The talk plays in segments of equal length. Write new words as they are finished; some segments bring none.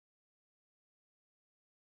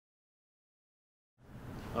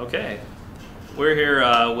Okay, we're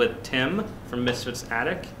here with Tim from Misfits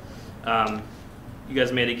Attic. You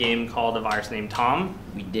guys made a game called A Virus Named Tom.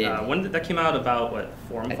 We did. When did that came out? About what,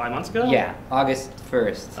 4 or 5 months ago? Yeah, August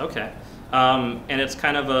 1st. Okay, and it's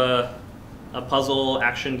kind of a puzzle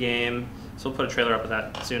action game. So we'll put a trailer up of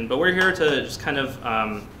that soon. But we're here to just kind of,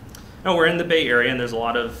 we're in the Bay Area, and there's a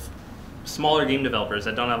lot of smaller game developers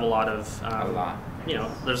that don't have a lot of.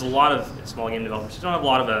 There's a lot of small game developers who don't have a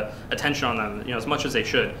lot of attention on them, as much as they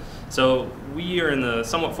should. So we are in the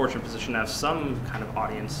somewhat fortunate position to have some kind of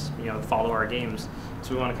audience, follow our games.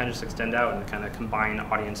 So we want to kind of just extend out and kind of combine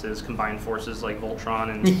audiences, combine forces like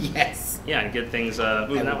Voltron, and yes, and get things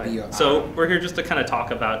moving that way. So we're here just to kind of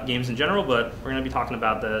talk about games in general, but we're going to be talking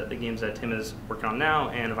about the games that Tim is working on now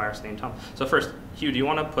and A Virus Named Tom. So first, Hugh, do you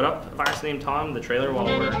want to put up A Virus Named Tom, the trailer, while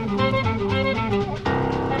we're...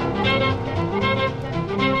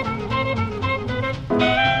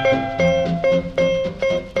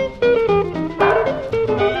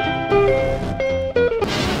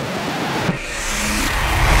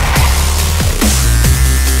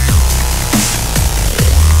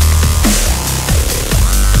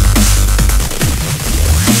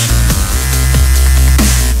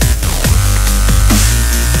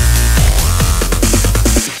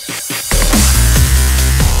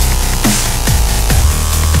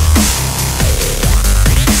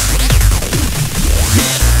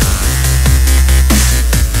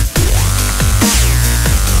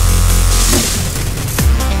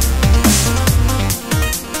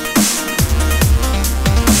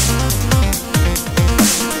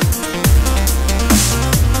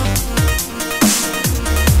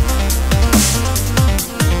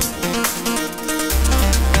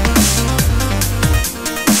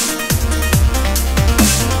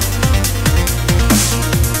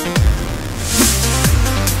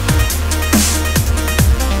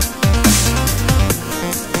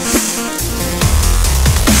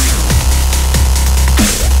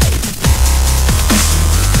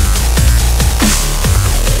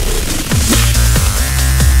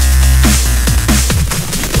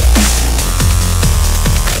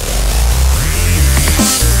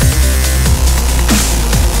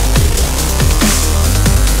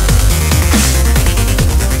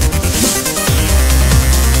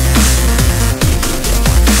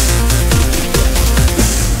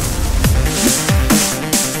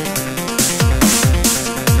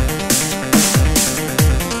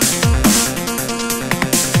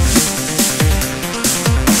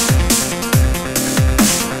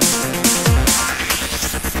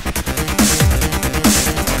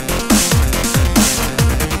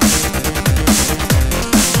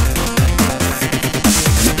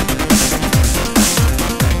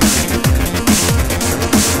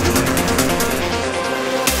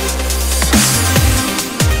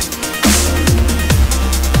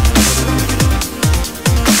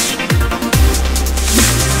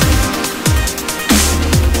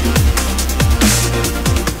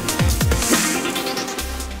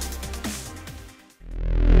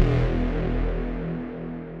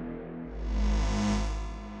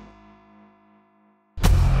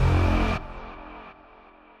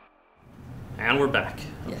 And we're back.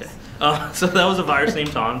 Okay. Yes. So that was A Virus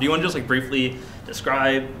Named Tom. Do you want to just briefly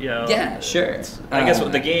describe, Yeah, sure. I guess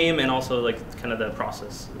the game and also kind of the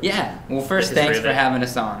process. Yeah. Well, first, thanks for having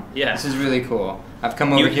us on. Yeah. This is really cool. I've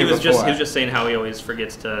come over here before. before. He was just saying how he always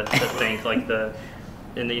forgets to thank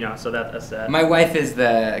so that's that. My wife is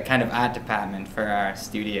the kind of art department for our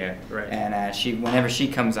studio. Right. And whenever she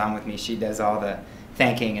comes on with me, she does all the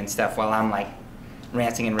thanking and stuff while I'm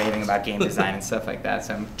ranting and raving about game design and stuff like that.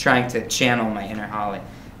 So I'm trying to channel my inner Holly.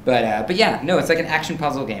 But yeah, no, it's like an action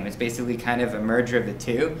puzzle game. It's basically kind of a merger of the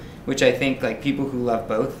two, which I think people who love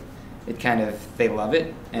both, they love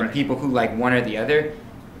it, and right. People who like one or the other,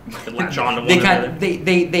 they latch on to one another.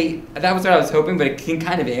 That was what I was hoping, but it can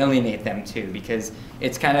kind of alienate them too, because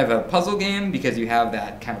it's kind of a puzzle game because you have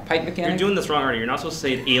that kind of pipe mechanic. You're doing this wrong already. You're not supposed to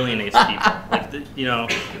say it alienates people.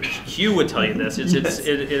 Hugh would tell you this. It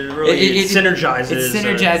really synergizes. It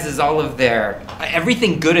synergizes all of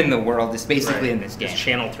everything good in the world is basically in this game. It's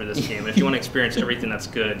channeled through this game. If you want to experience everything that's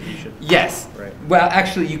good, you should. Yes. Right. Well,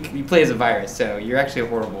 actually, you play as a virus, so you're actually a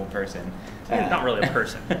horrible person. Not really a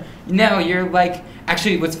person. No, you're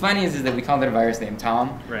actually what's funny is that we called it A Virus Named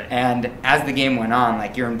Tom. Right. And as the game went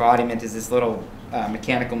on, your embodiment is this little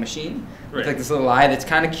mechanical machine. Right. With this little eye that's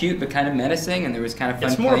kind of cute but kind of menacing, and there was kind of fun.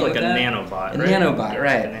 It's more playing like with a that. nanobot, A right? nanobot, Yeah,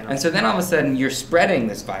 right. Nanobot. And so then all of a sudden you're spreading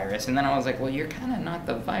this virus, and then I was like, well, you're kind of not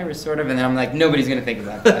the virus, sort of. And then I'm like, nobody's going to think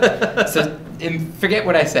about that. So forget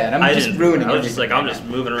what I said. I'm just ruining it. I was just I'm just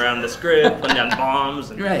moving around this grid, putting down bombs.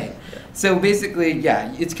 And, right. So basically,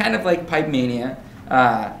 yeah, it's kind of like Pipe Mania.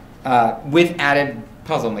 with added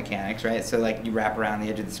puzzle mechanics, right? So like you wrap around the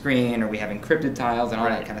edge of the screen, or we have encrypted tiles and all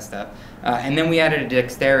that kind of stuff. And then we added a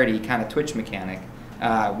dexterity kind of twitch mechanic,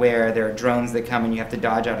 where there are drones that come and you have to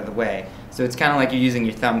dodge out of the way. So it's kind of like you're using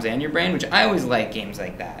your thumbs and your brain, which I always like games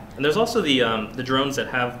like that. And there's also the drones that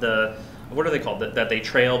have the, what are they called? That they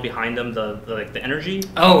trail behind them, the energy.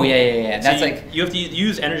 Oh yeah. So That's you have to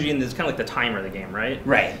use energy, and it's kind of like the timer of the game, right?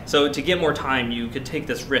 Right. So to get more time, you could take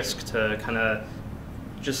this risk to kind of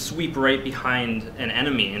just sweep right behind an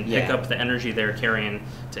enemy and pick up the energy they're carrying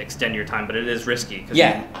to extend your time. But it is risky.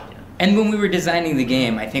 And when we were designing the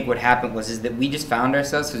game, I think what happened was that we just found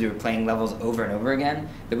ourselves, because we were playing levels over and over again,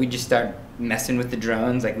 that we'd just start messing with the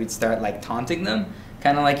drones. Like we'd start like taunting them,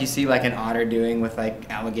 kind of like you see like an otter doing with like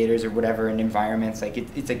alligators or whatever in environments. Like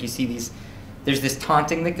it's like you see there's this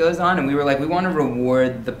taunting that goes on, and we were like, we want to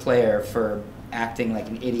reward the player for acting like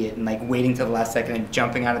an idiot and like waiting till the last second and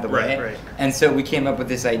jumping out of the way. Right. And so we came up with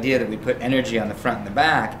this idea that we put energy on the front and the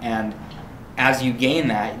back, and as you gain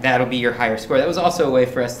that, that'll be your higher score. That was also a way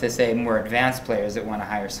for us to say more advanced players that want a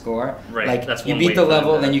higher score. Right. Like that's you beat the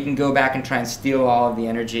level, then you can go back and try and steal all of the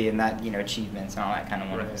energy and that, achievements and all that kind of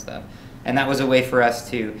wonderful stuff. And that was a way for us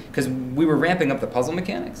to, because we were ramping up the puzzle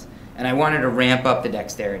mechanics, and I wanted to ramp up the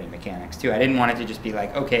dexterity mechanics too. I didn't want it to just be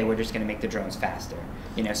like, okay, we're just going to make the drones faster.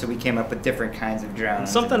 So we came up with different kinds of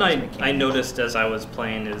drones. Something I noticed as I was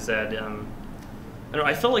playing is that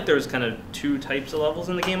I felt like there was kind of two types of levels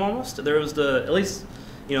in the game almost. There was at least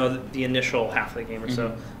the initial half of the game or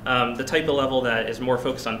so, the type of level that is more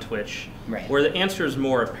focused on Twitch, where the answer is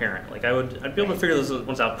more apparent. Like I'd be able to figure those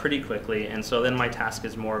ones out pretty quickly, and so then my task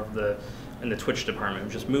is more of in the Twitch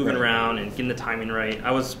department, just moving around and getting the timing right. I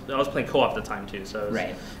was playing co-op at the time too, so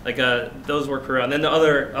it was, those work for. And then the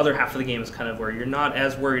other half of the game is kind of where you're not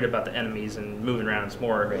as worried about the enemies and moving around. It's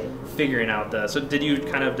more figuring out the. So did you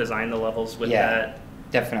kind of design the levels with that?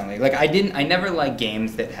 Definitely. Like I never like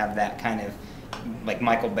games that have that kind of like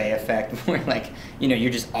Michael Bay effect where like you're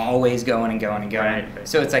just always going and going and going. Right.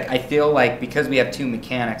 So it's like I feel like because we have two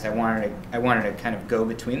mechanics, I wanted to kind of go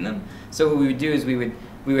between them. So what we would do is we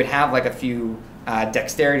would have like a few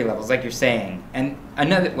dexterity levels, like you're saying, and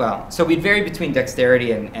so we'd vary between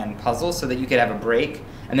dexterity and puzzles so that you could have a break,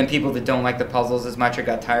 and then people that don't like the puzzles as much or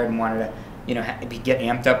got tired and wanted to get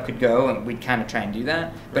amped up could go, and we'd kind of try and do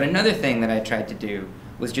that. But another thing that I tried to do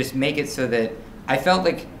was just make it so that I felt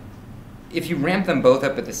like if you ramp them both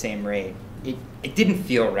up at the same rate, it didn't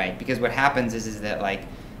feel right, because what happens is that like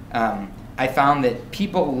I found that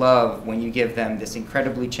people love when you give them this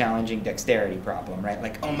incredibly challenging dexterity problem, right?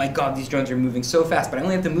 Like, oh my god, these drones are moving so fast, but I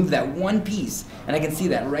only have to move that one piece, and I can see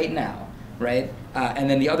that right now, right? And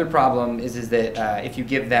then the other problem is that if you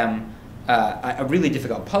give them a really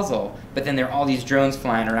difficult puzzle, but then there are all these drones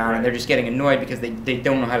flying around and they're just getting annoyed because they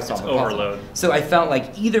don't know how to solve the puzzle. Overload. So I felt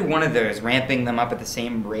like either one of those, ramping them up at the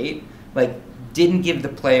same rate, like didn't give the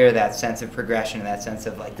player that sense of progression and that sense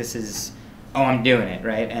of like, this is, oh, I'm doing it,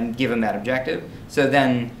 right? And give them that objective. So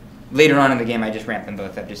then later on in the game, I just ramped them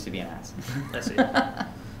both up just to be an ass. I see.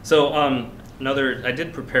 So I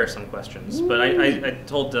did prepare some questions, but I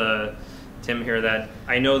told Tim here that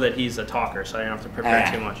I know that he's a talker, so I don't have to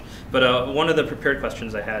prepare too much. But one of the prepared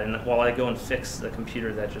questions I had, and while I go and fix the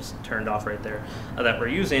computer that just turned off right there that we're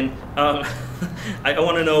using, I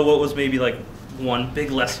want to know what was maybe like one big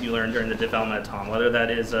lesson you learned during the development of Tom, whether that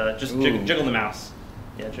is just jiggle the mouse.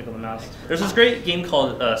 Yeah, jiggle the mouse. There's this great game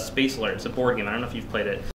called Space Alert. It's a board game. I don't know if you've played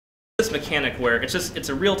it. This mechanic where it's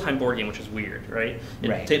a real-time board game, which is weird, right?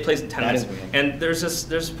 It takes place in 10 minutes. And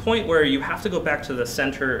there's a point where you have to go back to the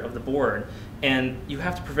center of the board, and you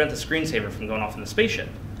have to prevent the screensaver from going off in the spaceship,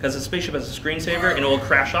 because the spaceship has a screensaver and it will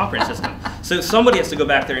crash the operating system. So somebody has to go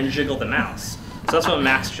back there and jiggle the mouse. So that's what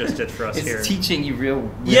Max just did for us here. It's teaching you real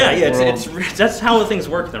that's how things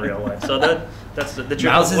work in the real life. So that's the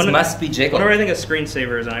mouses must be jiggled. Whenever I think of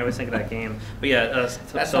screensavers, and I always think of that game. But yeah,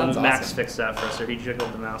 so Max awesome. fixed that for us, or he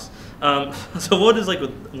jiggled the mouse. So what is like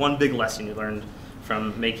one big lesson you learned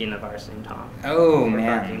from making a virus named Tom? Oh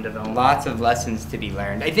man, lots of lessons to be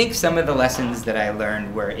learned. I think some of the lessons that I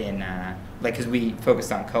learned were in because we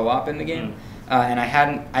focused on co-op in the game, and I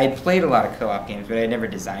had played a lot of co-op games, but I had never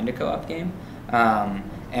designed a co-op game.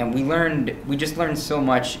 And we just learned so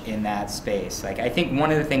much in that space. Like I think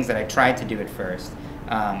one of the things that I tried to do at first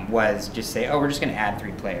was just say, oh, we're just going to add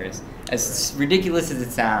 3 players. As ridiculous as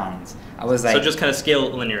it sounds, I was like... So just kind of scale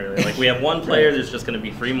it linearly. Like we have 1 player, there's just going to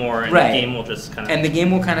be 3 more, and the game will just kind of... And the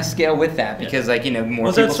game will kind of scale with that, because more people...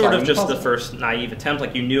 Was that sort of just the first naive attempt?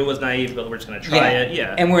 Like you knew it was naive, but we're just going to try it?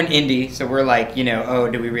 Yeah. And we're an indie, so we're like,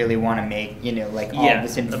 oh, do we really want to make, all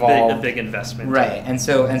this involved... a big investment. Right. And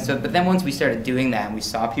so, but then once we started doing that and we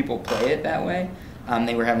saw people play it that way,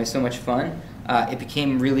 They were having so much fun. It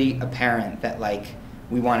became really apparent that like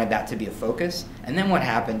we wanted that to be a focus. And then what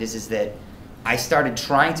happened is that I started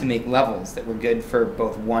trying to make levels that were good for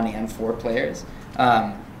both 1 and 4 players.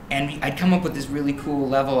 And I'd come up with this really cool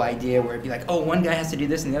level idea where it'd be like, oh, one guy has to do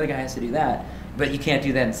this and the other guy has to do that, but you can't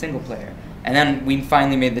do that in single player. And then we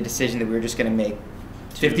finally made the decision that we were just going to make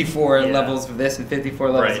 54 levels of this and 54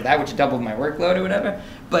 levels of that, which doubled my workload or whatever.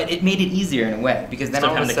 But it made it easier in a way, because then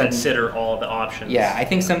all of a sudden, to consider all the options. Yeah, I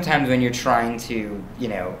think sometimes when you're trying to, you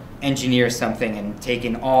know, engineer something and take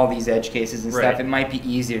in all these edge cases and stuff, it might be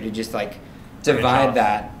easier to just like divide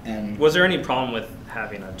that. And was there any problem with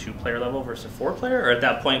having a 2-player level versus a 4-player, or at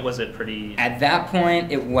that point was it pretty? At that point,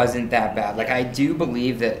 it wasn't that bad. Like, I do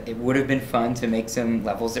believe that it would have been fun to make some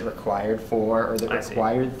levels that required 4 or that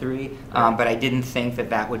required 3, but I didn't think that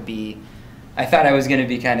that would be. I thought I was going to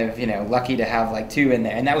be kind of, you know, lucky to have like 2 in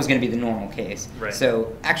there, and that was going to be the normal case. Right.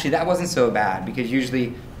 So actually, that wasn't so bad, because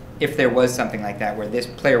usually, if there was something like that where this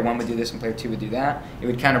player 1 would do this and player 2 would do that, it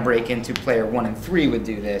would kind of break into player 1 and 3 would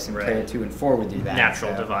do this and player 2 and 4 would do that.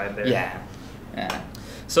 Natural divide there. Yeah. Yeah.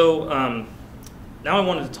 So now I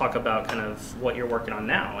wanted to talk about kind of what you're working on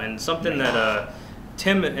now, and something that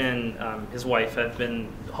Tim and his wife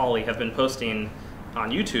Holly have been posting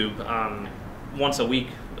on YouTube once a week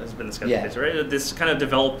has been the schedule, right? This kind of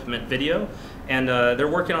development video, and they're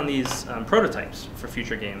working on these prototypes for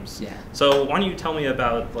future games. Yeah. So why don't you tell me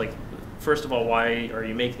about, like, first of all, why are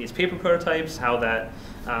you making these paper prototypes? How that,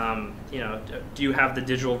 you know, do you have the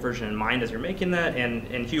digital version in mind as you're making that?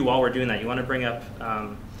 And Hugh, while we're doing that, you want to bring up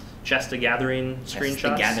Chess the Gathering screenshots? Chess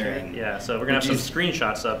the Gathering. Yeah, so we're going to have some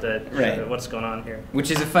screenshots up that show what's going on here.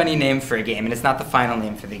 Which is a funny name for a game, and it's not the final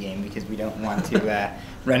name for the game, because we don't want to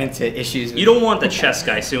run into issues with... You don't want the chess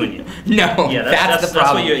guy suing you. No, yeah, that's the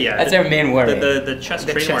problem. That's our main worry. The chess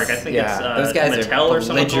trademark, I think it's those guys Mattel are or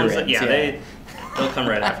someone owns it. Yeah. They'll come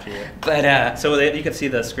right after you. But so you can see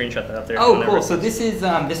the screenshot that's up there. Oh, cool. So this is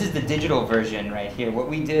the digital version right here. What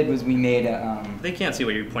we did was we made a... They can't see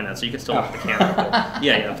what you're pointing at, so you can still look at the camera.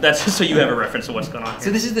 Yeah. That's just so you have a reference to what's going on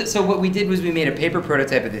here. So so what we did was we made a paper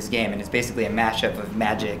prototype of this game, and it's basically a mashup of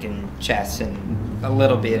Magic and chess and a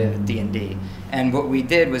little bit of D&D. And what we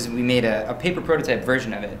did was we made a paper prototype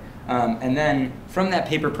version of it. And then from that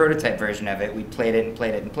paper prototype version of it, we played it and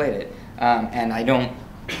played it and played it. And I don't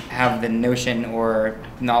have the notion or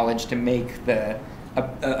knowledge to make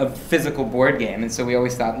a physical board game, and so we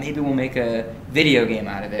always thought maybe we'll make a video game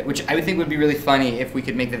out of it, which I would think would be really funny if we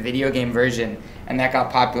could make the video game version and that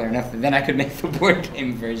got popular enough that then I could make the board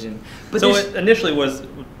game version. But so it initially was,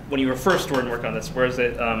 when you were first starting to work on this, whereas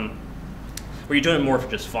it were you doing it more for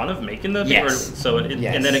just fun of making them? Yes.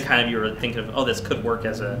 And then it kind of, you were thinking of, oh, this could work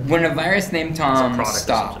as a... When A Virus Named Tom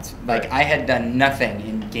stopped, like I had done nothing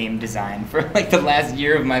in game design for like the last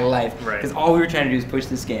year of my life, because all we were trying to do is push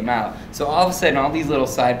this game out. So all of a sudden, all these little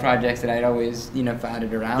side projects that I'd always, you know,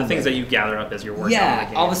 founded around. The things that you gather up as you're working on the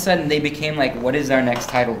game. All of a sudden they became like, what is our next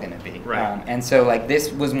title going to be? Right. And so like this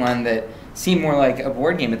was one that seemed more like a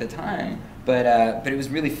board game at the time. But it was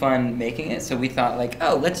really fun making it, so we thought like,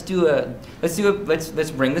 oh, let's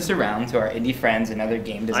bring this around to our indie friends and other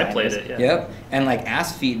game designers. I played it, yeah. Yep, and like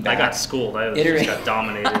ask feedback. I got schooled. I just got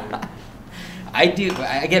dominated. I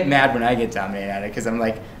get mad when I get dominated at it, because I'm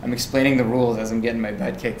explaining the rules as I'm getting my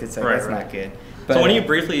butt kicked. It's like, that's not good. But, so why don't you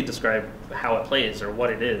briefly describe how it plays or what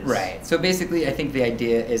it is? Right. So basically, I think the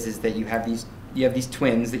idea is that you have these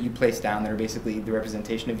twins that you place down that are basically the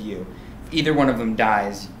representation of you. If either one of them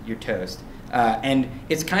dies, you're toast. And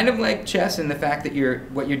it's kind of like chess in the fact that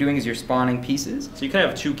what you're doing is you're spawning pieces. So you kind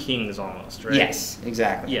of have 2 kings almost, right? Yes,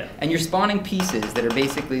 exactly. Yeah. And you're spawning pieces that are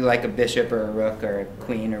basically like a bishop or a rook or a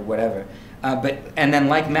queen or whatever. And then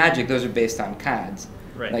like Magic, those are based on cards.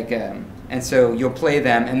 Right. Like, and so you'll play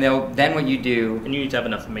them, and then what you do... And you need to have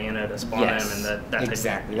enough mana to spawn them and that type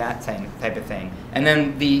exactly, that type of thing. And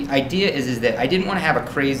then the idea is that I didn't want to have a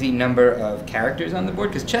crazy number of characters on the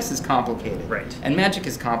board, because chess is complicated. Right. And Magic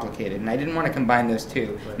is complicated, and I didn't want to combine those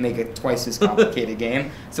two and make it twice as complicated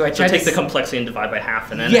game. So I tried to take the complexity and divide by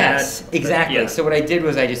half, and then Yes, exactly. Yeah. So what I did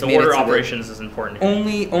was I just made order operations is important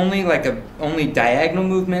here. Only diagonal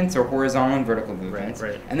movements or horizontal and vertical movements.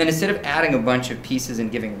 Right. And then instead of adding a bunch of pieces and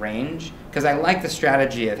giving range, because I like the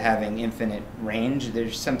strategy of having infinite range,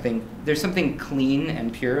 there's something clean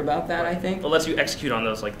and pure about that, I think. It lets you execute on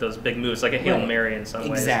those big moves, like a Hail Mary in some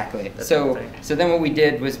ways. Exactly. So then what we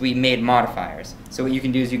did was we made modifiers. So what you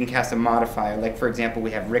can do is you can cast a modifier. Like, for example,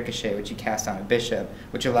 we have Ricochet, which you cast on a bishop,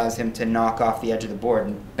 which allows him to knock off the edge of the board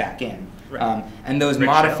and back in. Right. And those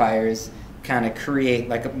modifiers kind of create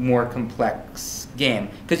like a more complex game,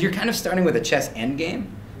 because you're kind of starting with a chess endgame.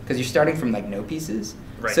 because you're starting from like no pieces.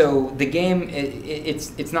 Right. So the game,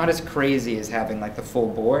 it's not as crazy as having like the full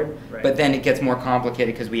board, Right. but then it gets more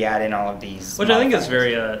complicated because we add in all of these. Which I think is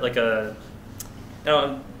modifiers. very like a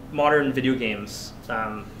modern video games,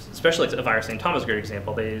 especially like, if I were saying Tom is a great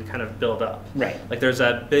example. They kind of build up. Right. Like there's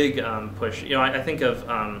that big push. I think of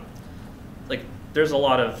like there's a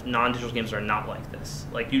lot of non-digital games that are not like this.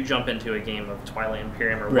 Like you jump into a game of Twilight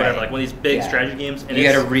Imperium or whatever, like one of these big strategy games, and you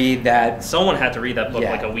got to read that. Someone had to read that book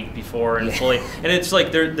like a week before and fully, and it's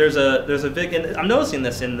like there's a big, and I'm noticing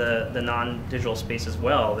this in the non-digital space as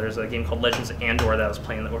well. There's a game called Legends of Andor that I was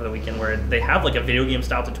playing over the weekend where they have like a video game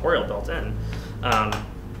style tutorial built in.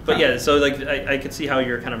 But yeah, so like I could see how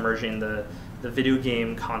you're kind of merging the video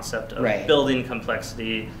game concept of building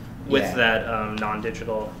complexity with that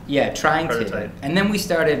non-digital trying prototype. to. And then we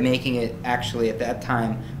started making it, actually at that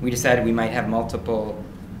time, we decided we might have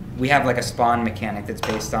we have like a spawn mechanic that's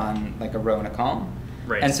based on like a row and a column.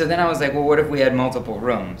 Right. And so then I was like, well, what if we had multiple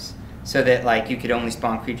rooms? So that like you could only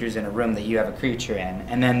spawn creatures in a room that you have a creature in.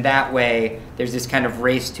 And then that way there's this kind of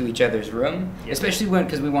race to each other's room, especially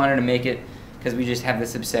because we wanted to make it, because we just have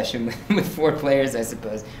this obsession with 4 players, I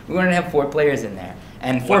suppose. We wanted to have 4 players in there.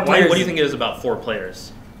 And 4 players. What do you think it is about 4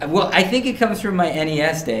 players? Well, I think it comes from my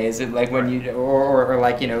NES days, like when you, or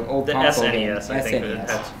like, old the console SNES, games. I think.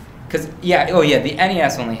 Because, the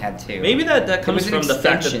NES only had 2. Maybe that comes from the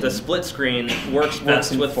fact that the split screen works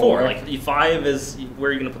best with 4. Like 5 is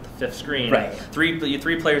where you're going to put the 5th screen. Right. 3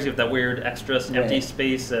 players, you have that weird extra empty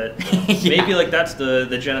space that maybe like that's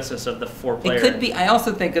the genesis of the 4-player. It could be. I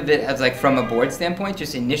also think of it as like from a board standpoint,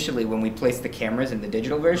 just initially when we placed the cameras in the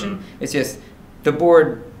digital version, it's just the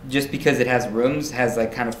board, just because it has rooms, has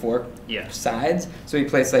like kind of 4 sides. So we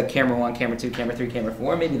place like camera 1, camera 2, camera 3, camera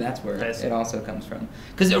 4. Maybe that's where it also comes from.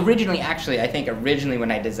 Because originally when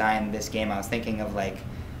I designed this game, I was thinking of like,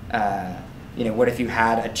 what if you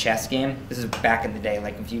had a chess game? This is back in the day,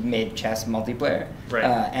 like if you made chess multiplayer. Right.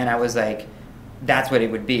 And I was like, that's what it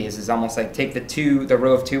would be. Is almost like take the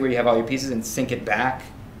row of 2 where you have all your pieces and sink it back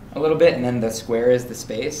a little bit, and then the square is the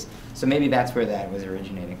space. So maybe that's where that was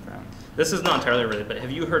originating from. This is not entirely related, but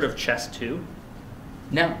have you heard of Chess 2?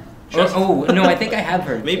 No. No, I think I have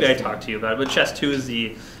heard. Maybe I talked to you about it, but Chess 2 is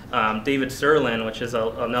the David Sterlin, which is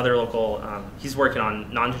another local, he's working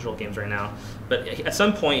on non-digital games right now, but at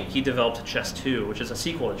some point he developed Chess 2, which is a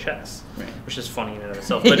sequel to Chess, which is funny in and of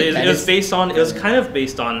itself. But it was kind of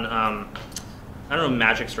based on, I don't know if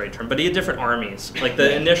magic's the right term, but he had different armies. Like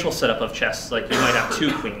the initial setup of chess, like you might have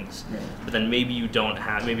 2 queens, but then maybe you have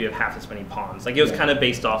half as many pawns. Like it was kind of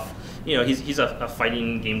based off, he's a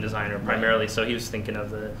fighting game designer primarily, so he was thinking of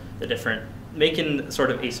the different, making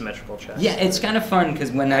sort of asymmetrical chess. Yeah, it's kind of fun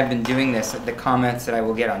because when I've been doing this, the comments that I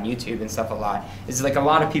will get on YouTube and stuff a lot is like a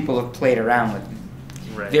lot of people have played around with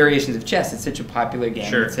variations of chess. It's such a popular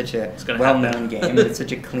game. It's such a well-known game. It's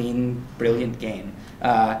such a clean, brilliant game.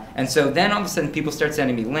 And so then all of a sudden people start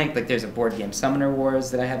sending me links. Like there's a board game, Summoner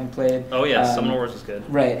Wars, that I haven't played. Oh yeah, Summoner Wars is good.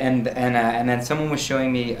 Right, and then someone was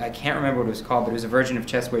showing me, I can't remember what it was called, but it was a version of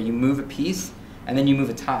chess where you move a piece and then you move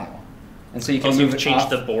a tile. And so you can change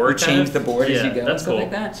the board. Change the board as you go. That's cool.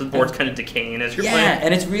 Like that. So the board's kind of decaying as you're playing. Yeah,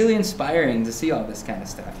 and it's really inspiring to see all this kind of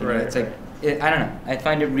stuff. It's like, I don't know. I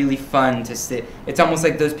find it really fun to sit. It's almost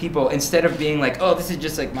like those people, instead of being like, oh, this is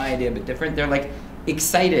just like my idea but different, they're like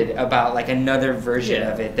excited about like another version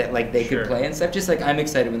of it that like they could play and stuff. Just like I'm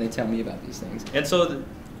excited when they tell me about these things. And so,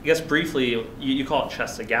 I guess briefly, you call it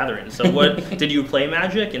Chess the Gathering. So what did you play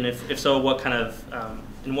Magic? And if so, what kind of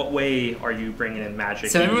in what way are you bringing in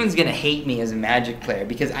Magic? So everyone's going to hate me as a Magic player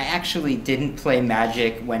because I actually didn't play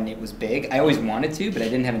Magic when it was big. I always wanted to, but I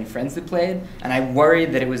didn't have any friends that played. And I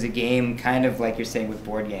worried that it was a game kind of like you're saying with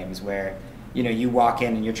board games where, you walk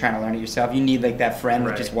in and you're trying to learn it yourself. You need like that friend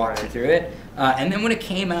that just walks you through it. And then when it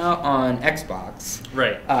came out on Xbox,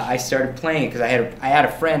 I started playing it because I had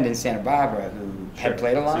a friend in Santa Barbara who had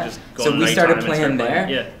played a lot. So we started playing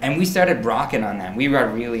there, and we started rocking on that. We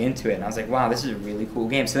got really into it, and I was like, wow, this is a really cool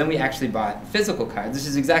game. So then we actually bought physical cards. This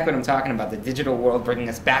is exactly what I'm talking about, the digital world bringing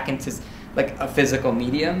us back into like a physical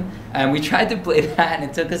medium. And we tried to play that, and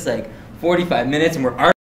it took us like 45 minutes, and we're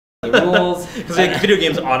arguing the rules. Because like video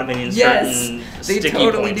games automating certain sticky they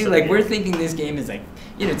totally points do. Like we're thinking this game is like,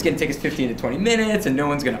 it's going to take us 15 to 20 minutes, and no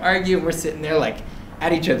one's going to argue. And we're sitting there like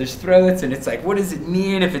at each other's throats, and it's like, what does it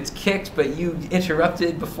mean if it's kicked but you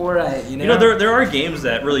interrupted before there are games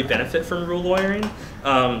that really benefit from rule lawyering,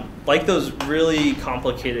 like those really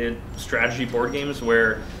complicated strategy board games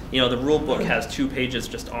where the rule book has 2 pages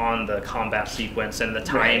just on the combat sequence and the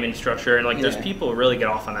time and structure, and like there's people who really get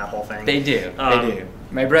off on that whole thing. They do.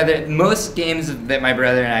 My brother, most games that my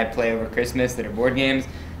brother and I play over Christmas that are board games,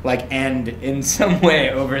 like end in some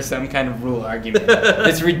way over some kind of rule argument.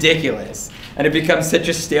 It's ridiculous, and it becomes such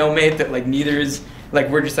a stalemate that like neither is. Like,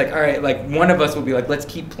 we're just like, all right, like, one of us will be like, let's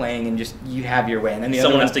keep playing and just, you have your way. And then the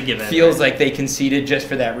Someone other has to give in, feels right? like they conceded just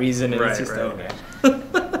for that reason, and it's just over.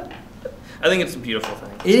 I think it's a beautiful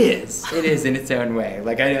thing. It is in its own way.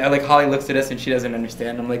 Like, I like, Holly looks at us and she doesn't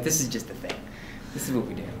understand. I'm like, this is just a thing. This is what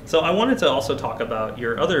we do. So I wanted to also talk about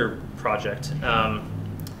your other project,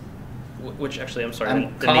 which actually, I'm sorry,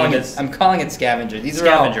 I'm the name is... I'm calling it Scavenger. These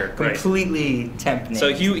Scavenger, are all completely temp names.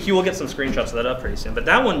 So he will get some screenshots of that up pretty soon. But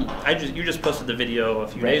that one, you just posted the video a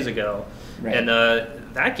few days ago. Right. And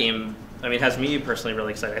that game, I mean, has me personally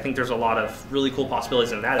really excited. I think there's a lot of really cool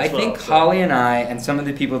possibilities in that as well. I think Holly and I, and some of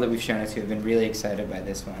the people that we've shown it to, have been really excited by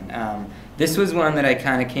this one. This was one that I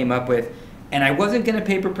kind of came up with, and I wasn't going to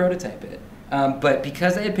paper prototype it. But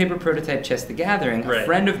because I had paper prototype Chess the Gathering, a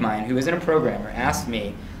friend of mine who isn't a programmer asked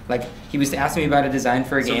me, like, he was asking me about a design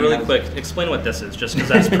for a game. So really quick, explain what this is, just because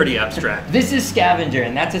that's pretty abstract. This is Scavenger,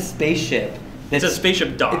 and that's a spaceship. It's a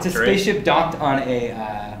spaceship docked, It's a spaceship docked on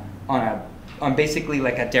basically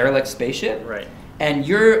like a derelict spaceship. Right. And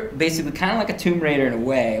you're basically kind of like a Tomb Raider in a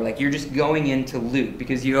way. Like, you're just going in to loot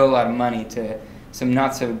because you owe a lot of money to some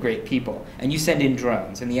not so great people. And you send in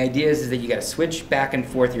drones. And the idea is that you got to switch back and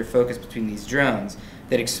forth your focus between these drones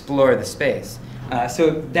that explore the space.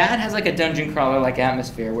 So that has like a dungeon crawler like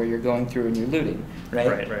atmosphere where you're going through and you're looting,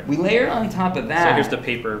 right? Right. We layer on top of that. So here's the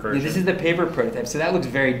paper version. This is the paper prototype. So that looks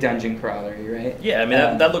very dungeon crawlery, right? Yeah, I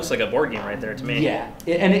mean that looks like a board game right there to me. Yeah,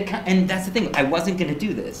 and that's the thing. I wasn't going to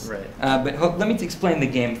do this. Right. But let me explain the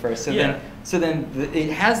game first. So then it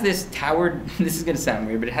has this tower. This is going to sound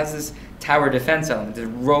weird, but it has this tower defense element. This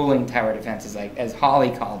rolling tower defense is like, as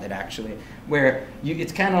Holly called it actually, where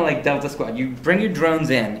it's kind of like Delta Squad. You bring your drones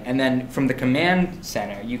in, and then from the command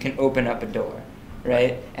center, you can open up a door,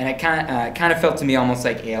 right? And it kind of felt to me almost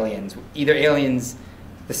like Aliens. Either Aliens,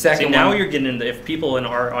 the second one. Now you're getting into, if people in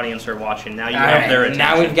our audience are watching, now you have their attention.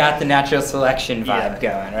 Now we've got the natural selection vibe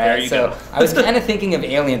going, right? There you go. I was kind of thinking of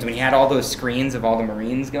Aliens when you had all those screens of all the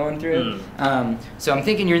Marines going through. So I'm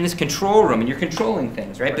thinking you're in this control room and you're controlling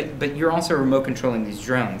things, right? But you're also remote controlling these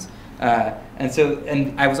drones.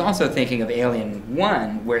 And I was also thinking of Alien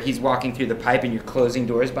 1, where he's walking through the pipe and you're closing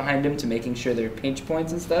doors behind him to making sure there are pinch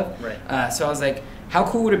points and stuff. Right. So I was like, how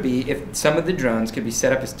cool would it be if some of the drones could be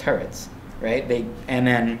set up as turrets, right? And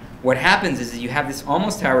then what happens is you have this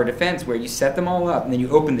almost tower defense where you set them all up and then you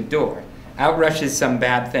open the door. Out rushes some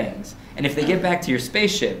bad things. And if they get back to your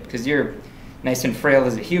spaceship, because you're nice and frail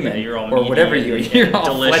as a human, you're all or whatever you're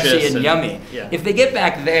all fleshy and and yummy. Yeah. If they get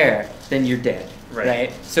back there, then you're dead.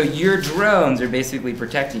 Right. So your drones are basically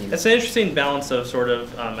protecting you. It's an interesting balance of sort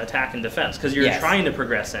of attack and defense, because you're trying to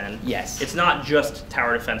progress in. Yes. It's not just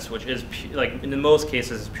tower defense, which is like in most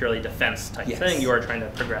cases is purely defense type thing. You are trying to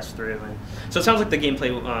progress through, and so it sounds like the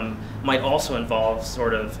gameplay might also involve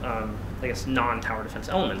sort of I guess non-tower defense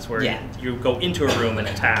elements where you go into a room and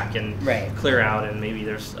attack and clear out, and maybe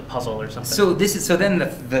there's a puzzle or something. So then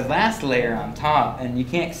the last layer on top, and you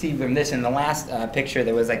can't see from this in the last picture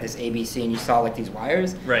there was like this ABC and you saw like these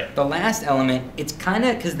wires. Right. The last element, it's kind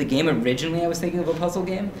of, because the game originally I was thinking of a puzzle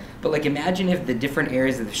game, but like imagine if the different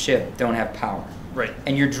areas of the ship don't have power. Right.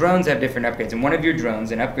 And your drones have different upgrades, and one of your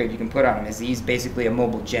drones, an upgrade you can put on him is he's basically a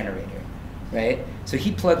mobile generator. Right? So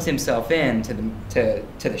he plugs himself in to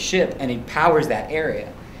the ship and he powers that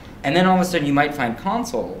area. And then all of a sudden you might find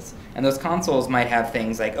consoles, and those consoles might have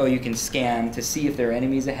things like, oh, you can scan to see if there are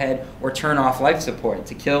enemies ahead, or turn off life support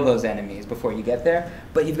to kill those enemies before you get there.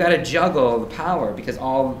 But you've got to juggle the power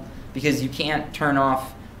because you can't turn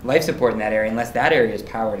off life support in that area unless that area is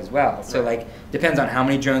powered as well. So like depends on how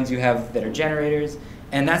many drones you have that are generators.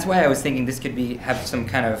 And that's why I was thinking this could have some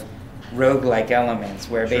kind of roguelike elements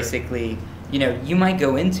where basically you might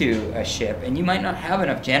go into a ship and you might not have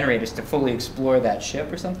enough generators to fully explore that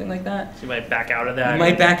ship or something like that. So you might back out of that. You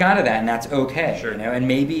might back out of that, and that's okay. Sure. And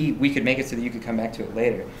maybe we could make it so that you could come back to it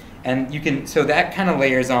later. And you can, so that kind of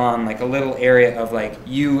layers on like a little area of like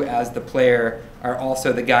you as the player are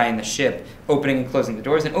also the guy in the ship opening and closing the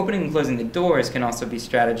doors. And opening and closing the doors can also be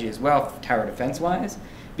strategy as well, tower defense wise.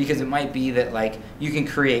 Because it might be that like you can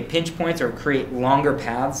create pinch points or create longer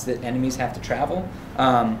paths that enemies have to travel,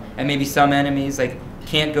 and maybe some enemies like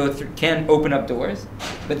can open up doors,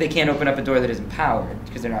 but they can't open up a door that isn't powered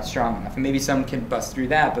because they're not strong enough. And maybe some can bust through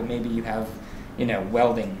that, but maybe you have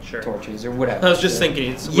welding torches or whatever. I was just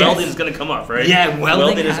thinking, welding is going to come up, right? Yeah,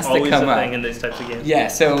 welding has is always to come a up. thing in these types of games. Yeah,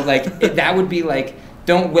 so like that would be like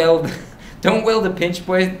don't weld don't weld a pinch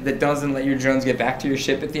point that doesn't let your drones get back to your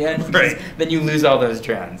ship at the end, because then you lose all those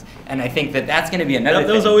drones. And I think that's going to be another thing.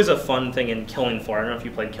 That was always a fun thing in Killing Floor. I don't know if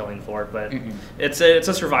you played Killing Floor, but it's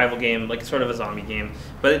a survival game, like sort of a zombie game.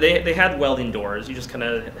 But they had welding doors. You just kind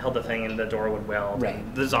of held the thing and the door would weld.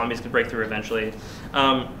 Right. The zombies could break through eventually.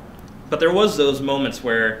 But there was those moments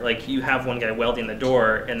where, like, you have one guy welding the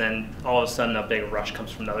door, and then all of a sudden a big rush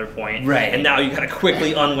comes from another point. Right. And now you gotta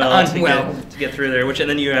quickly unweld to get through there, and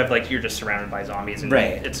then you have, like, you're just surrounded by zombies, and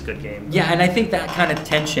it's a good game. Yeah, and I think that kind of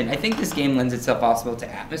tension, I think this game lends itself also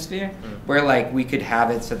to atmosphere, where, like, we could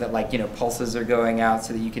have it so that, like, you know, pulses are going out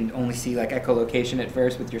so that you can only see, like, echolocation at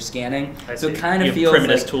first with your scanning. So it kind of feels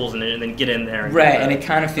primitive like... tools and then get in there. And it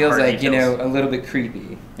kind of feels like, you know, a little bit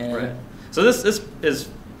creepy. Right. So this is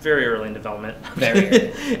very early in development. Very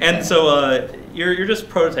early. And so you're just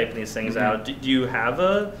prototyping these things out. Do you have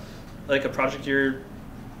a project you're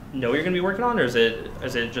going to be working on, or is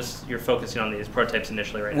it just you're focusing on these prototypes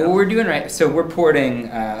initially right now? Well, we're doing so we're porting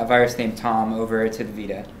a virus named Tom over to the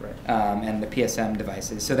Vita and the PSM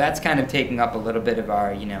devices. So that's kind of taking up a little bit of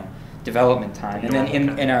our development time, and then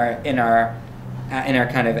in our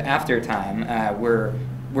kind of after time we're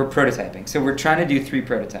prototyping. So we're trying to do 3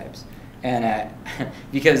 prototypes. And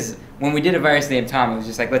because when we did a virus named Tom, it was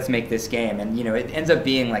just like, let's make this game. And, it ends up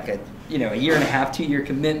being like a 1.5, 2-year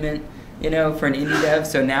commitment, for an indie dev.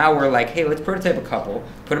 So now we're like, hey, let's prototype a couple,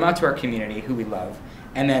 put them out to our community, who we love,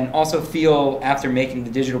 and then also feel after making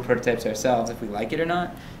the digital prototypes ourselves if we like it or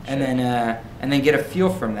not, and then get a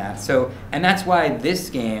feel from that. So, and that's why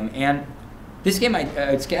this game,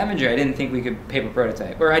 Scavenger, I didn't think we could paper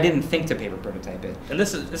prototype, or I didn't think to paper prototype it. And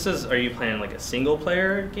this is, are you playing like a single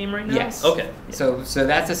player game right now? Yes. Okay. Yeah. So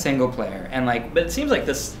that's a single player, and like. But it seems like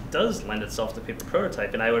this does lend itself to paper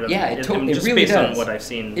prototype, and I would have. Yeah, it really based does. on what I've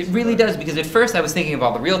seen. It really does, because at first I was thinking of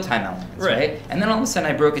all the real-time elements, right? And then all of a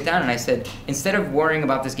sudden I broke it down and I said, instead of worrying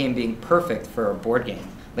about this game being perfect for a board game,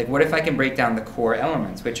 like what if I can break down the core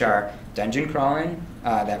elements, which are dungeon crawling,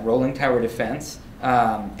 that rolling tower defense.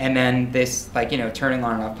 And then this, turning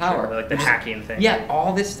on and off power. Sure, like the hacking thing. Yeah,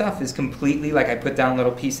 all this stuff is completely, I put down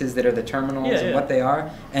little pieces that are the terminals and what they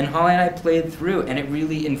are. And Holly and I played through, and it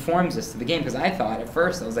really informs us to the game. Because I thought at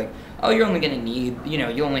first, I was like, oh, you're only going to need,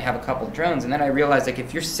 you only have a couple drones. And then I realized,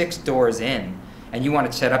 if you're 6 doors in, and you want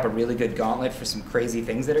to set up a really good gauntlet for some crazy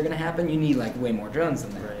things that are going to happen, you need, way more drones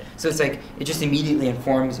than that. Right. So it's it just immediately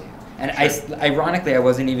informs you. And ironically, I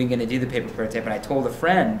wasn't even going to do the paper prototype, and I told a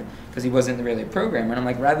friend, because he wasn't really a programmer, and I'm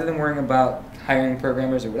like, rather than worrying about hiring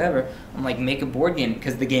programmers or whatever, I'm like, make a board game,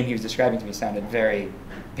 because the game he was describing to me sounded very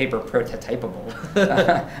paper prototypable,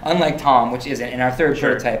 unlike Tom, which isn't, and our third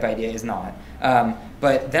prototype idea is not.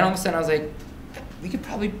 But then all of a sudden I was like, we could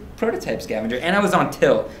probably prototype Scavenger. And I was on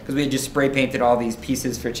tilt, because we had just spray painted all these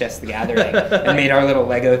pieces for Chess the Gathering and made our little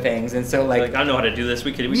Lego things. And so I don't know how to do this.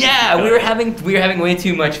 We could we were having way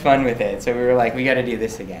too much fun with it. So we were like, we got to do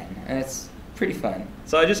this again. And it's pretty fun.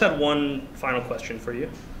 So I just had one final question for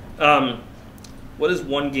you. What is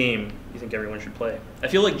one game you think everyone should play? I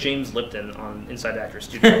feel like James Lipton on Inside Actor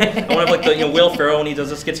Studio. I want to have the Will Ferrell when he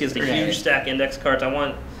does this. He has the huge stack index cards.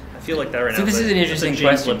 I feel like that right now. So this is an interesting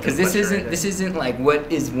question, because this isn't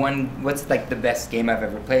what's the best game I've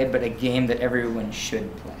ever played, but a game that everyone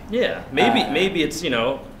should play. Yeah, maybe it's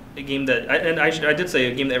a game that I did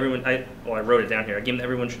say a game that everyone I wrote it down here, a game that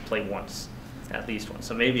everyone should play once, at least once.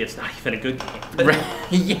 So maybe it's not even a good game.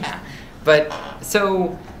 Right. Yeah, but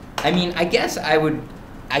so I guess I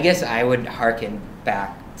would harken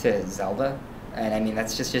back to Zelda. And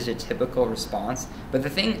that's just a typical response. But the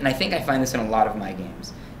thing, and I think I find this in a lot of my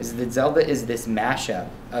games, is that Zelda is this mashup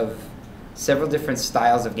of several different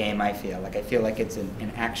styles of game, I feel. I feel like it's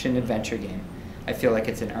an action-adventure game. I feel like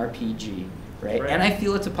it's an RPG, right? And I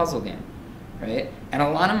feel it's a puzzle game, right? And a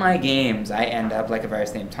lot of my games, I end up, like a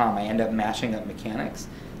virus named Tom, I end up mashing up mechanics.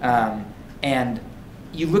 And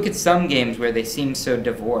you look at some games where they seem so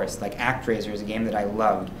divorced, like ActRaiser is a game that I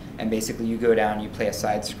loved, and basically you go down, you play a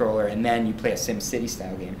side-scroller, and then you play a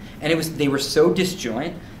SimCity-style game. And they were so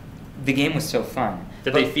disjoint, the game was so fun.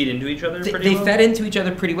 Did they feed into each other pretty well? They fed into each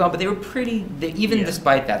other pretty well, but they were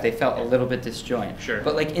despite that, they felt a little bit disjoint. Sure.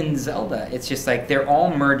 But in Zelda, it's just they're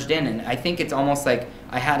all merged in, and I think it's almost like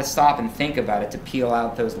I had to stop and think about it to peel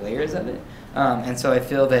out those layers of it. And so I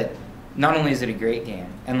feel that not only is it a great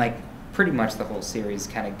game, and pretty much the whole series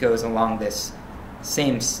kind of goes along this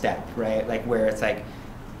same step, right? Where it's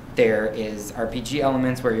there is RPG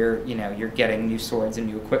elements where you're getting new swords and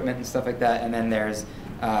new equipment and stuff like that, and then there's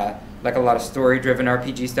a lot of story-driven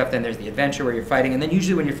RPG stuff. Then there's the adventure where you're fighting, and then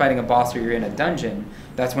usually when you're fighting a boss or you're in a dungeon,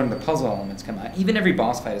 that's when the puzzle elements come out. Even every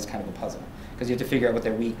boss fight is kind of a puzzle, because you have to figure out what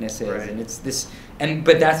their weakness is, Right. and it's this,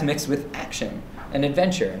 but that's mixed with action and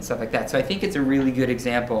adventure and stuff like that. So I think it's a really good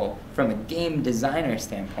example from a game designer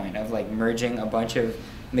standpoint of like merging a bunch of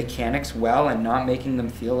mechanics well and not making them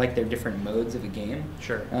feel like they're different modes of a game.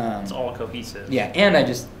 Sure. It's all cohesive. Yeah, and I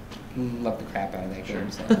just love the crap out of that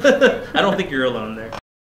game. So. I don't think you're alone there.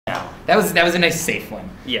 No, that was a nice safe one.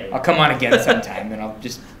 Yeah. I'll come on again sometime and I'll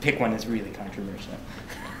just pick one that's really controversial.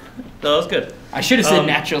 No, that was good. I should have said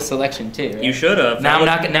natural selection too. Right? You should have. Now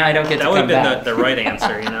now I don't get to come back. That would have been the right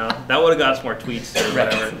answer, you know. That would have got us more tweets or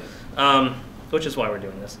whatever. Which is why we're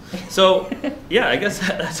doing this. So, yeah, I guess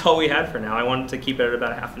that's all we had for now. I wanted to keep it at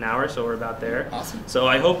about half an hour, so we're about there. Awesome. So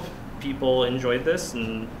I hope people enjoyed this,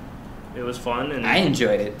 and it was fun. And I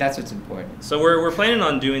enjoyed it. That's what's important. So we're planning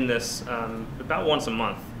on doing this about once a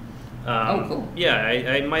month. Oh, cool. Yeah,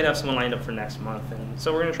 I might have someone lined up for next month, and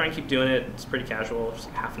so we're gonna try and keep doing it. It's pretty casual, just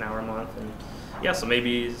half an hour a month, and yeah, so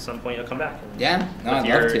maybe at some point you'll come back. And Yeah, no, I'd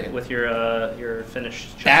love to. With your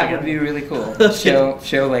finished. That would be really cool.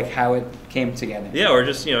 show like how it came together. Yeah, or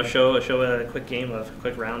just show a quick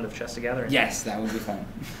quick round of chess together. Yes, that would be fun.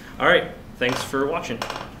 All right, thanks for watching.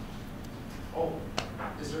 Oh,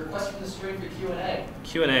 is there a question from the stream for Q&A?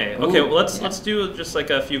 Q&A. Okay, well let's do just like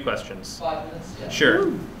a few questions. 5 minutes? Yeah. Sure.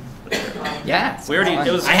 Ooh. Yeah, We already- fun.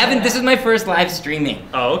 it was- I haven't. This is my first live streaming.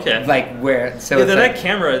 Oh, okay. Like where? So Yeah, it's that like,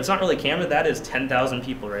 camera, it's not really camera, that is 10,000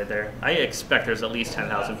 people right there. I expect there's at least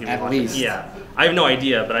 10,000 people At watching. least. Yeah. I have no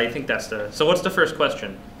idea, but I think that's so what's the first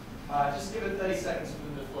question? Just give it 30 seconds for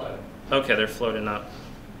them to float. Okay, they're floating up.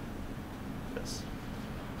 Yes.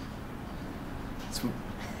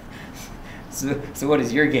 so what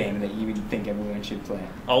is your game that you think everyone should play?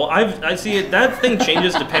 Oh, well, I see it. That thing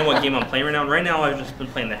changes depending what game I'm playing right now. And right now, I've just been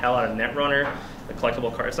playing the hell out of Netrunner, the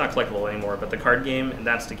collectible card. It's not collectible anymore, but the card game, and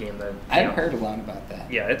that's the game that I've heard a lot about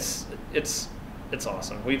that. Yeah, it's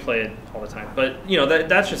awesome. We play it all the time, but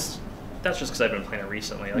that's just because I've been playing it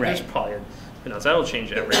recently. Like Right. there's probably that'll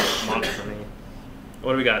change every month for me.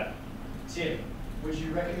 What do we got? Tim, would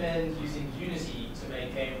you recommend using Unity to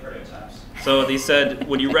make game prototypes? So they said,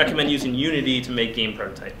 would you recommend using Unity to make game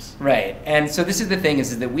prototypes? Right, and so this is the thing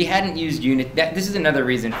is that we hadn't used Unity. This is another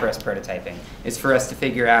reason for us prototyping, is for us to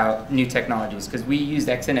figure out new technologies, because we used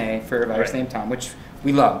XNA for a virus Right. named Tom, which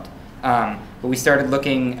we loved. But we started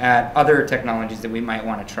looking at other technologies that we might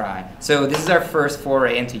want to try. So this is our first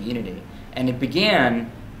foray into Unity, and it began,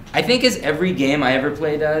 I think, as every game I ever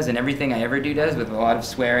play does, and everything I ever do does, with a lot of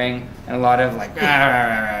swearing and a lot of like,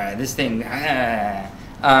 this thing.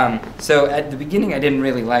 So at the beginning, I didn't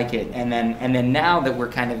really like it, and then now that we're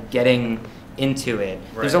kind of getting into it,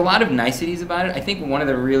 there's a lot of niceties about it. I think one of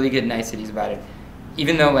the really good niceties about it,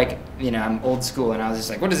 even though I'm old school and I was just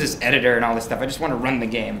like, what is this editor and all this stuff? I just want to run the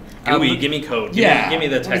game. GUI, give me code. Give me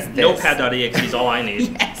the text. Notepad.exe is all I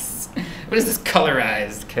need. Yes. What is this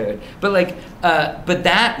colorized code? But but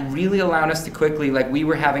that really allowed us to quickly, we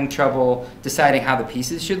were having trouble deciding how the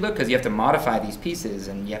pieces should look, because you have to modify these pieces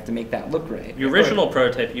and you have to make that look right. Your original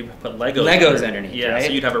prototype, you put Legos underneath. Yeah, right?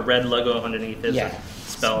 so you'd have a red logo underneath it. Yeah.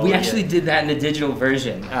 Spell. We actually did that in the digital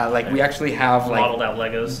version. We actually have modeled out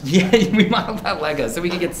Legos. Yeah, we modeled out Legos so we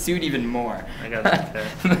could get sued even more. I got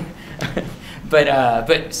it.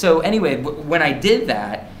 But so anyway, when I did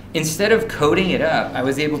that, instead of coding it up, I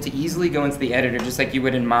was able to easily go into the editor, just like you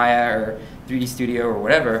would in Maya or 3D Studio or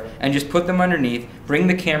whatever, and just put them underneath, bring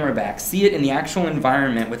the camera back, see it in the actual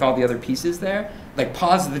environment with all the other pieces there,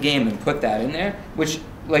 pause the game and put that in there, which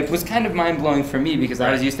was kind of mind-blowing for me, because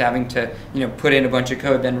I was used to having to put in a bunch of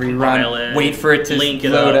code, then rerun, wait for it to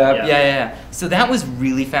load up. Yeah. So that was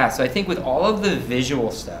really fast. So I think with all of the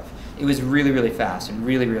visual stuff, it was really, really fast and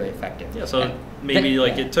really, really effective. Yeah, so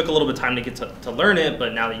it took a little bit of time to get to learn it,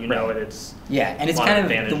 but now that you know it, it's and it's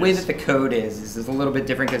kind of the way that the code is a little bit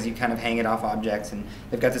different, because you kind of hang it off objects, and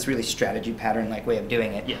they've got this really strategy pattern way of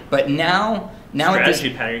doing it. Yeah. But now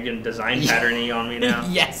strategy pattern, you're getting design patterny on me now.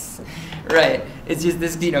 Yes, right. It's just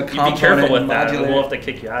this You be component careful with that, modular. or we'll have to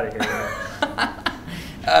kick you out of here.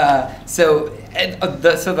 So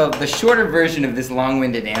the shorter version of this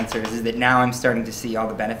long-winded answer is that now I'm starting to see all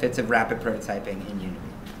the benefits of rapid prototyping in Unity.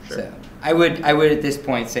 Sure. So I would at this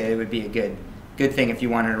point say it would be a good thing if you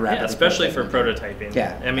wanted to rapidly especially for prototype. prototyping.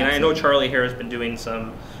 Yeah, I mean, I know Charlie here has been doing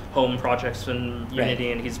some home projects in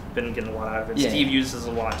Unity, and he's been getting a lot out of it. Yeah, Steve uses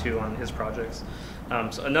a lot too on his projects.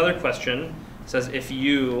 So another question says, if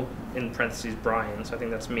you, in parentheses Brian, so I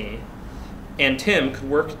think that's me, and Tim could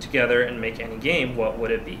work together and make any game, what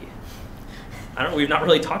would it be? We've not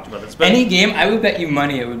really talked about this. But any game, I would bet you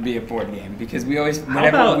money it would be a board game, because we always,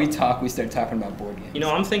 whenever we talk, we start talking about board games.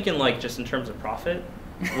 I'm thinking just in terms of profit.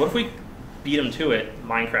 What if we beat them to it,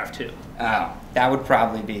 Minecraft 2? Oh. That would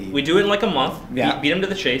probably be We do it in like a month. Yeah. Beat them to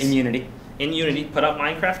the chase. in Unity. In Unity, put out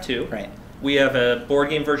Minecraft 2. Right. We have a board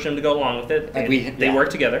game version to go along with it. And they work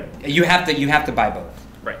together. You have to buy both.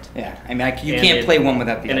 Right. Yeah. I mean, you can't play one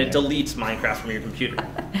without the other. And it deletes Minecraft from your computer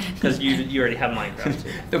because you already have Minecraft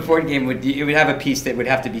 2. The board game would have a piece that would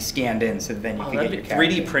have to be scanned in, so then you could get your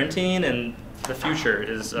character. 3D printing, and the future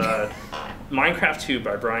is Minecraft 2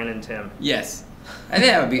 by Brian and Tim. Yes. I think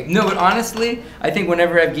that would be no, but honestly, I think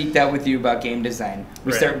whenever I've geeked out with you about game design,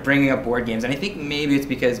 we start bringing up board games, and I think maybe it's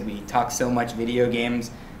because we talk so much video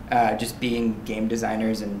games, just being game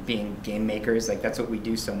designers and being game makers, like that's what we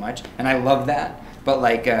do so much, and I love that. But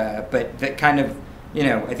but that kind of,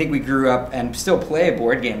 I think we grew up and still play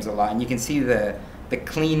board games a lot, and you can see the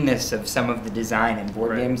cleanness of some of the design in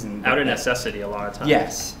board games and out of necessity a lot of times.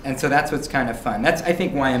 Yes, and so that's what's kind of fun. That's I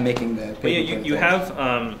think why I'm making the. Well, you have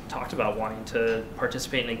talked about wanting to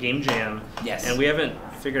participate in a game jam. Yes. And we haven't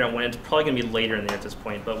figured out when. It's probably going to be later in the year at this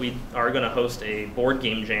point, but we are going to host a board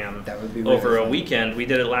game jam that would be really over fun. a weekend. We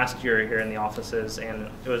did it last year here in the offices, and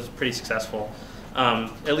it was pretty successful.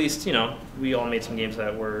 At least we all made some games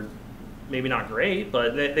that were maybe not great,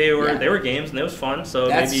 but they were games and it was fun. So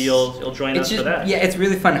maybe you'll join us for that. Yeah, it's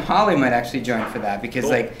really fun. Holly might actually join for that because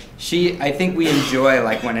cool. I think we enjoy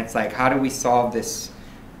when it's how do we solve this?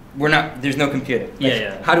 There's no computer.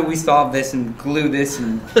 How do we solve this and glue this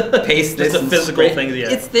and paste this? Just the physical things. Yeah.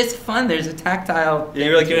 It's this fun. There's a tactile. Yeah,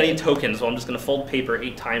 you're you need tokens. Well, I'm just gonna fold paper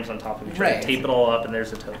 8 times on top of each other, tape it all up, and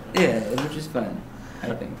there's a token. Yeah, which is fun,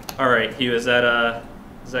 I think. All right, Hugh, is that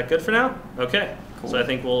good for now? Okay. Cool. So I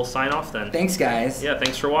think we'll sign off then. Thanks, guys. Yeah,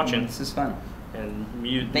 thanks for watching. This is fun. And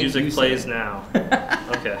music plays now.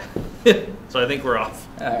 Okay. So I think we're off.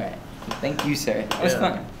 All right. Thank you, sir. That was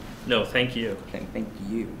fun. No, thank you. Okay, thank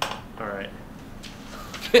you. All right.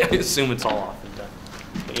 I assume it's all off and done.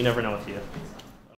 But you never know with you.